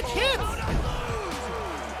 The kick hits.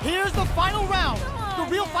 Here's the final round. The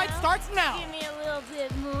real fight starts now. Give me a little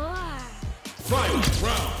bit more. Final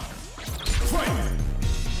round. Fight.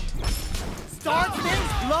 Starts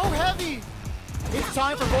things low heavy. It's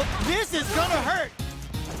time for both. This is gonna hurt.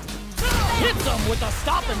 Hits them with a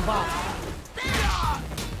stopping block.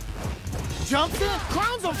 Jumps in,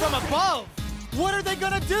 crowns them from above. What are they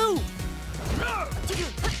gonna do?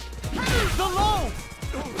 The low.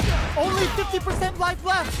 Only 50% life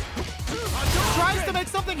left. Tries to make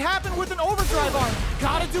something happen with an overdrive arm.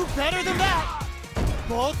 Gotta do better than that.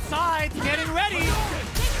 Both sides getting ready.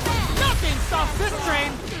 Nothing stops this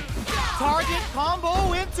train. Target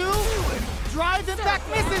combo into drive impact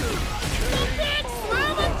misses. The big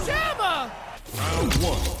Ramajama! Round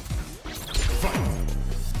 1. Fight.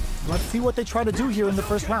 Let's see what they try to do here in the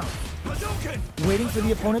first round. Waiting for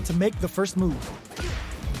the opponent to make the first move.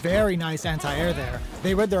 Very nice anti-air there.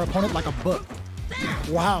 They read their opponent like a book.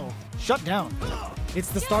 Wow, shut down. It's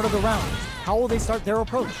the start of the round. How will they start their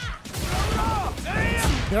approach?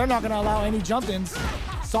 They're not gonna allow any jump-ins.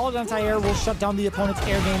 Solid anti-air will shut down the opponent's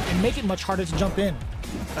air game and make it much harder to jump in.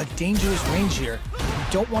 A dangerous range here. You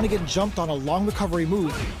don't want to get jumped on a long recovery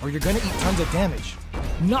move or you're gonna eat tons of damage.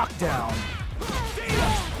 Knockdown.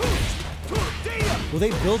 Will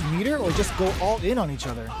they build meter or just go all in on each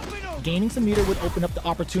other? Gaining some meter would open up the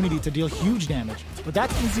opportunity to deal huge damage, but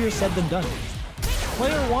that's easier said than done.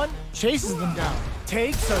 Player 1 chases them down,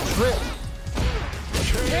 takes a trip.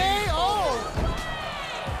 KO!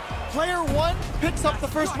 Player 1 picks up the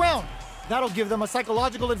first round. That'll give them a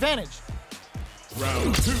psychological advantage.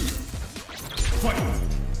 Round 2. Fight.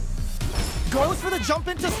 Goes for the jump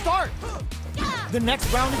in to start. The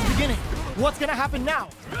next round is beginning. What's gonna happen now?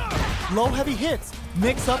 Low heavy hits,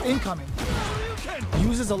 mix up incoming.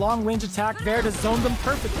 Uses a long range attack there to zone them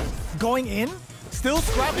perfectly. Going in, still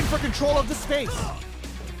scrapping for control of the space.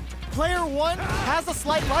 Player 1 has a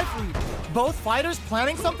slight life lead. Both fighters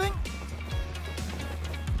planning something?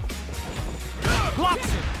 Blocks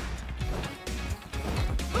it.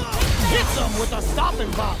 Hits him with a stop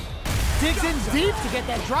and bop. Digs in deep to get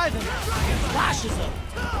that drive in. Flashes him.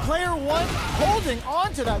 Player 1 holding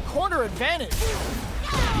on to that corner advantage.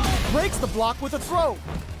 Breaks the block with a throw.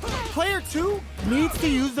 Player 2 needs to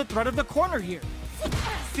use the threat of the corner here.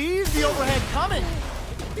 Sees the overhead coming.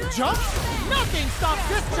 Jumps. Nothing stops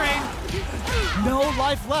this train. No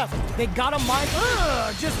life left. They got a mind.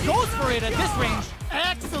 Just goes for it at this range.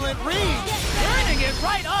 Excellent read. Turning it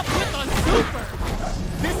right up with a super.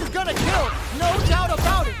 This is gonna kill. No doubt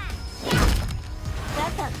about it.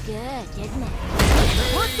 That felt good, didn't it?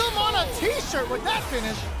 Put them on a t-shirt with that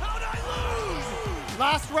finish.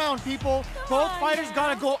 Last round, people. Both fighters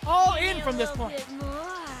gotta go all in from this point.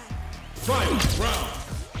 Final round.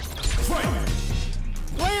 Fight!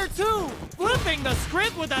 Player 2 flipping the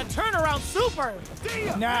script with that turnaround super.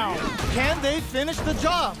 Now, can they finish the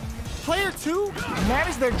job? Player 2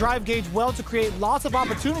 managed their drive gauge well to create lots of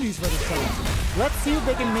opportunities for themselves. Let's see if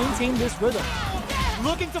they can maintain this rhythm.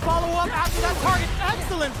 Looking to follow up after that target.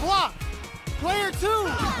 Excellent block. Player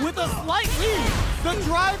 2 with a slight lead. The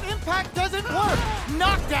drive impact doesn't work.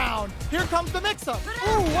 Knockdown. Here comes the mix-up.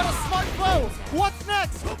 Ooh, what a smart close. What's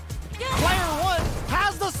next? Player 1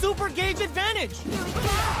 has the super gauge advantage.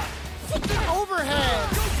 Overhead.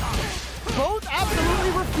 Both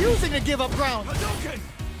absolutely refusing to give up ground.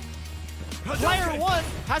 Player 1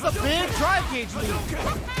 has a big drive gauge lead.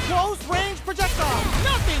 Close range projectile.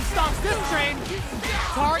 Nothing stops this train.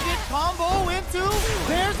 Target combo into.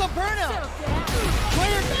 There's a burnout.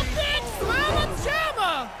 Player the big slamma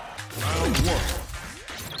jamma. Round 1.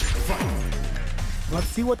 Fight! Let's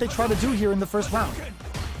see what they try to do here in the first round.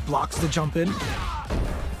 Blocks the jump in.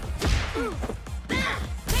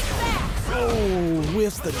 Oh,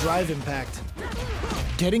 whiffs the drive impact.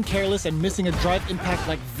 Getting careless and missing a drive impact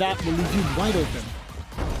like that will leave you wide open.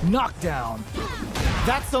 Knockdown.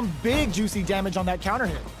 That's some big juicy damage on that counter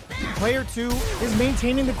hit. Player 2 is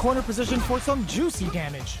maintaining the corner position for some juicy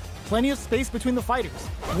damage. Plenty of space between the fighters.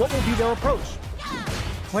 What will be their approach?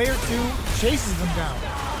 Player 2 chases them down.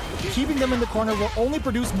 Keeping them in the corner will only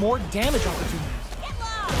produce more damage opportunities.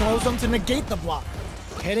 Throws them to negate the block.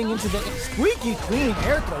 Heading into the squeaky clean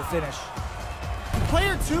air throw finish.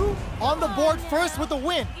 Player 2 on the board first with a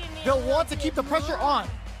win. They'll want to keep the pressure on.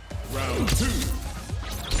 Round 2.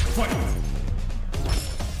 Fight!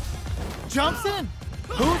 Jumps in.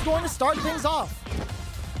 Who's going to start things off?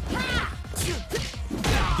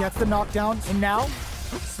 Gets the knockdown, and now,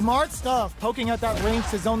 smart stuff, poking at that range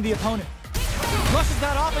to zone the opponent. Brushes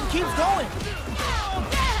that off and keeps going.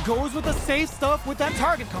 Goes with the safe stuff with that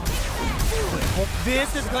target combo.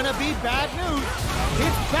 This is gonna be bad news.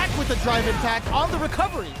 It's back with the drive impact on the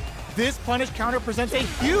recovery. This punish counter presents a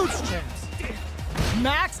huge chance.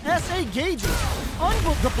 Max SA gauges.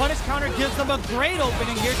 The punish counter gives them a great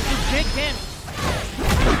opening here to do big damage.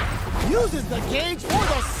 Uses the gauge for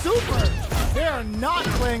the super. They're not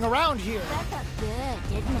playing around here. That felt good,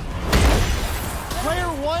 didn't it? Player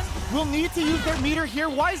 1 will need to use their meter here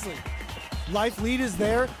wisely. Life lead is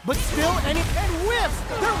there, but still and whiffs.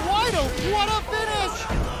 They're wide open. What a finish!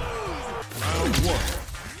 Round 1.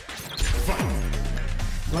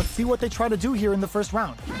 Fight! Let's see what they try to do here in the first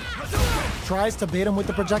round. Tries to bait him with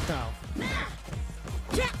the projectile.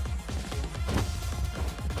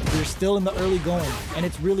 We're still in the early going, and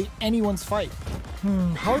it's really anyone's fight.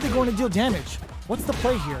 How are they going to deal damage? What's the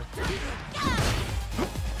play here?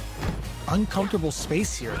 Uncomfortable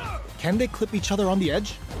space here. Can they clip each other on the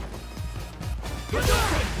edge?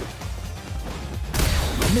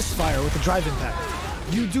 Misfire with the drive impact.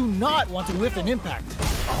 You do not want to whiff an impact.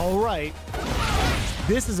 All right.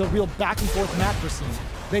 This is a real back and forth macro scene.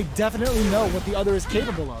 They definitely know what the other is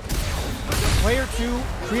capable of. Player 2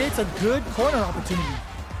 creates a good corner opportunity.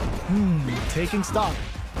 Taking stock.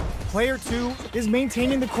 Player 2 is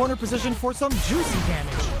maintaining the corner position for some juicy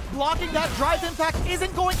damage. Blocking that drive impact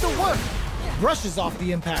isn't going to work. Brushes off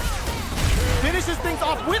the impact. Finishes things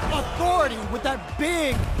off with authority with that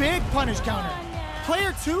big punish counter.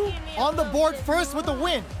 Player 2 on the board first with a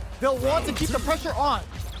win. They'll want to keep the pressure on.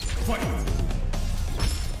 Fight!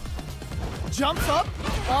 Jumps up.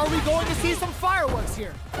 Are we going to see some fireworks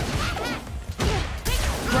here?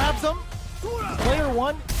 Grabs him. Player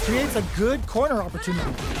 1 creates a good corner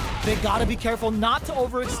opportunity. They gotta be careful not to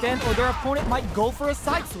overextend or their opponent might go for a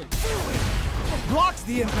side switch. Blocks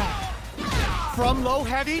the impact. From low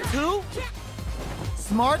heavy to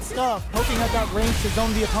smart stuff, poking at that range to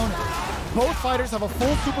zone the opponent. Both fighters have a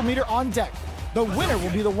full super meter on deck. The winner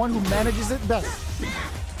will be the one who manages it best.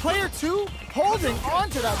 Player 2 holding on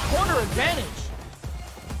to that corner advantage.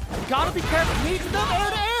 Gotta be careful, needs them air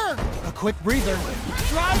to air. A quick breather.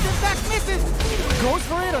 Drives impact misses. Goes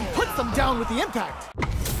for it and puts them down with the impact.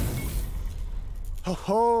 Ho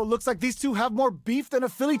ho, looks like these two have more beef than a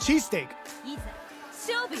Philly cheesesteak.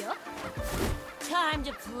 Time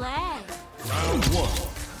to play. Round one.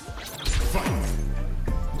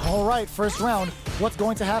 Fight. All right, first round. What's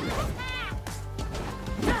going to happen?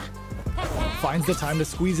 Finds the time to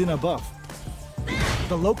squeeze in a buff.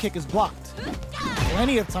 The low kick is blocked.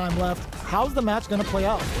 Plenty of time left. How's the match gonna play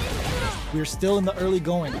out? We're still in the early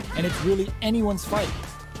going, and it's really anyone's fight.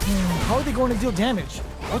 How are they going to deal damage?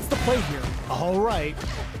 What's the play here? All right.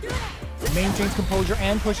 Maintains composure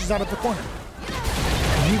and pushes out of the corner.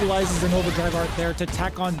 Utilizes an overdrive art there to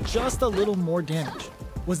tack on just a little more damage.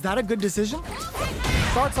 Was that a good decision?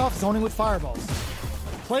 Starts off zoning with fireballs.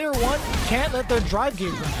 Player one can't let their drive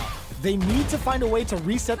gauge run out. They need to find a way to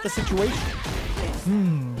reset the situation.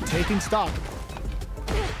 Taking stock.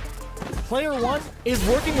 Player one is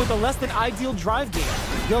working with a less than ideal drive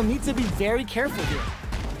gauge. They'll need to be very careful here.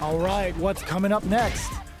 All right, what's coming up next?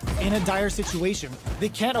 In a dire situation, they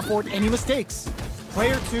can't afford any mistakes.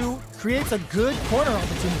 Player two creates a good corner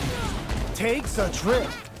opportunity. Takes a trip.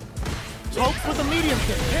 Pokes with a medium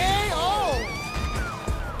kick. KO!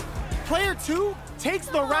 Player two takes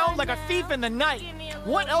the round like a thief in the night.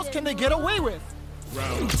 What else can they get away with?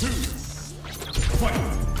 Round two. Fight.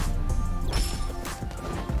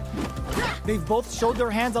 They've both showed their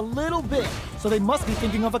hands a little bit, so they must be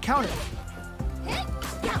thinking of a counter.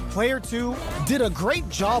 Player two did a great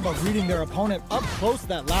job of reading their opponent up close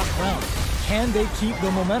that last round. Can they keep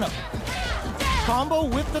the momentum? Combo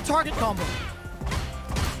with the target combo.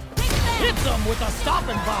 Hits them with a stop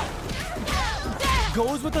and bop.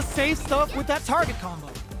 Goes with the safe stuff with that target combo.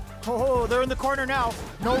 Oh, they're in the corner now.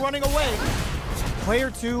 No running away.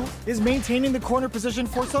 Player two is maintaining the corner position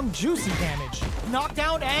for some juicy damage.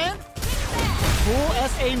 Knockdown and full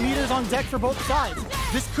SA meters on deck for both sides.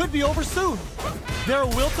 This could be over soon. Their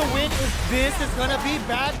will to win this is gonna be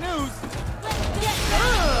bad news.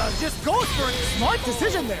 Just goes for a smart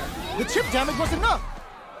decision there. The chip damage was enough.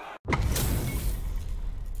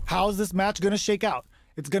 How's this match gonna shake out?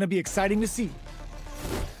 It's gonna be exciting to see.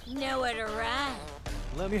 Nowhere to run.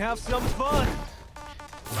 Let me have some fun.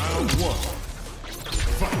 Round one.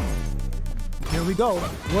 Fight. Here we go.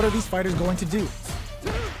 What are these fighters going to do?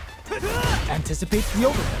 Anticipates the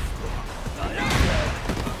overhead.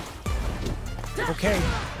 Okay,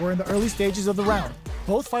 we're in the early stages of the round.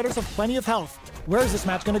 Both fighters have plenty of health. Where is this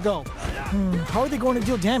match gonna go? How are they going to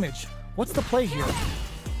deal damage? What's the play here?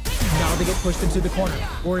 Now they get pushed into the corner,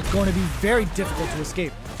 or it's going to be very difficult to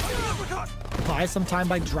escape. Buy some time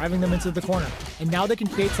by driving them into the corner, and now they can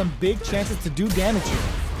create some big chances to do damage here.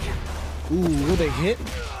 Ooh, will they hit,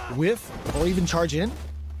 whiff, or even charge in?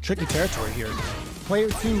 Tricky territory here. Player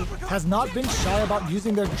two has not been shy about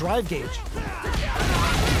using their drive gauge.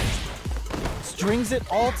 Strings it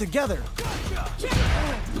all together.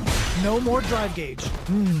 No more drive gauge.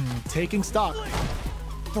 Taking stock.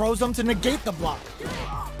 Throws them to negate the block.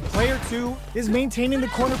 Player two is maintaining the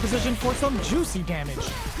corner position for some juicy damage.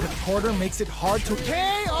 The corner makes it hard to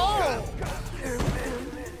KO!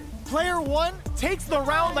 Player one takes the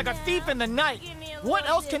round like a thief in the night. What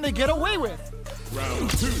else can they get away with? Round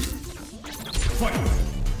two. Fight.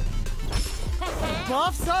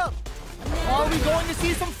 Buffs up! Are we going to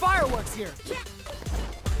see some fireworks here?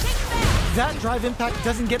 That drive impact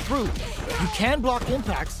doesn't get through. You can block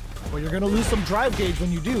impacts, but you're gonna lose some drive gauge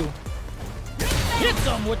when you do. Hits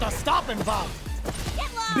them with a stop and bop.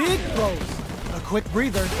 Big throws. A quick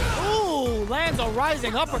breather. Ooh, lands a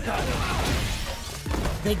rising uppercut.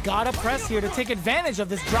 They gotta press here to take advantage of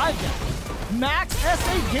this drive gap. Max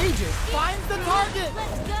SA gauges. Finds the target.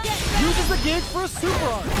 Uses the gauge for a super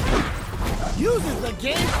art. Uses the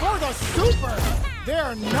gauge for the super.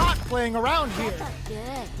 They're not playing around here.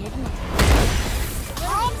 Good, didn't it?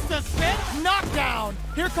 Drops the spin. Knockdown.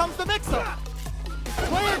 Here comes the mix-up.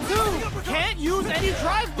 Player two can't use any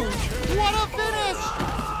drive boost. What a finish!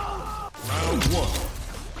 Round one.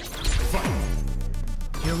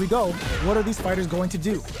 Fight. Here we go. What are these fighters going to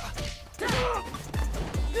do?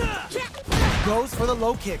 Goes for the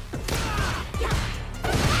low kick.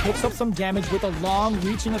 Picks up some damage with a long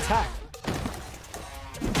reaching attack.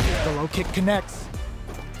 The low kick connects.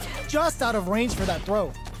 Just out of range for that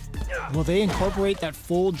throw. Will they incorporate that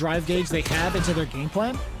full drive gauge they have into their game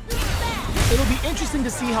plan? It'll be interesting to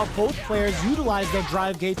see how both players utilize their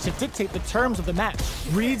drive gauge to dictate the terms of the match.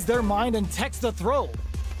 Reads their mind and techs the throw.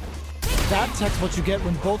 That tech's what you get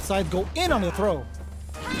when both sides go in on the throw.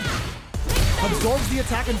 Absorbs the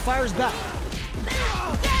attack and fires back.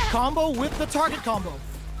 Combo with the target combo.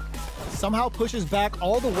 Somehow pushes back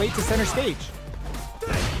all the way to center stage.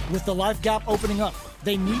 With the life gap opening up,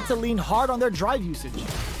 they need to lean hard on their drive usage.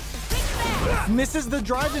 Misses the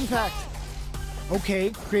drive impact.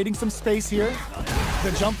 Okay, creating some space here.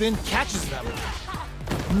 The jump in catches them.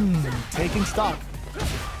 Taking stock.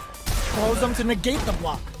 Throws them to negate the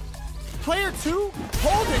block. Player 2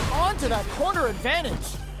 holding on to that corner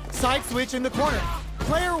advantage. Side switch in the corner.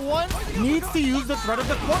 Player 1 needs to use the threat of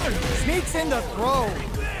the corner. Sneaks in the throw.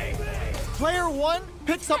 Player 1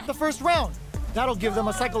 picks up the first round. That'll give them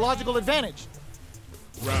a psychological advantage.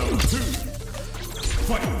 Round 2.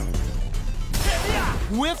 Fight.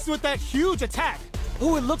 Whiffs with that huge attack.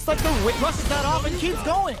 Ooh, it looks like the whip brushes that off and keeps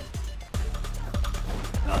going.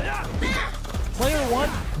 Player 1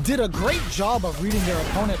 did a great job of reading their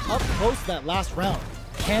opponent up close that last round.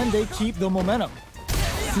 Can they keep the momentum?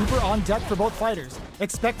 Super on deck for both fighters.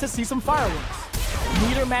 Expect to see some fireworks.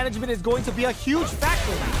 Meter management is going to be a huge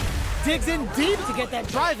factor. Digs in deep to get that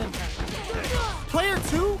drive impact. Player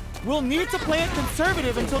 2 will need to play it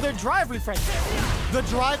conservative until their drive refreshes. The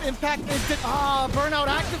drive impact instant burnout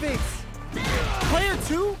activates. Player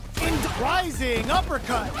 2 in rising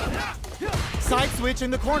uppercut. Side switch in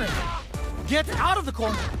the corner. Gets out of the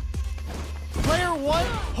corner. Player 1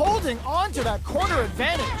 holding on to that corner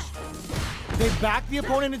advantage. They back the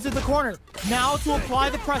opponent into the corner. Now to apply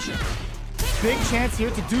the pressure. Big chance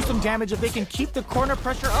here to do some damage if they can keep the corner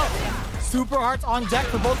pressure up. Super hearts on deck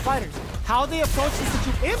for both fighters. How they approach this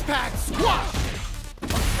situation. Impact squash!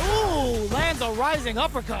 Ooh, lands a rising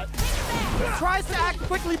uppercut. Tries to act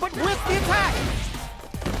quickly, but with the attack.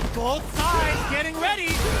 Both sides getting ready.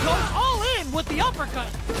 Goes all in with the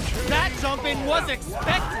uppercut. That jump in was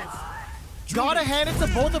expected. Gotta hand it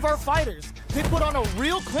to both of our fighters. They put on a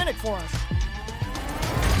real clinic for us.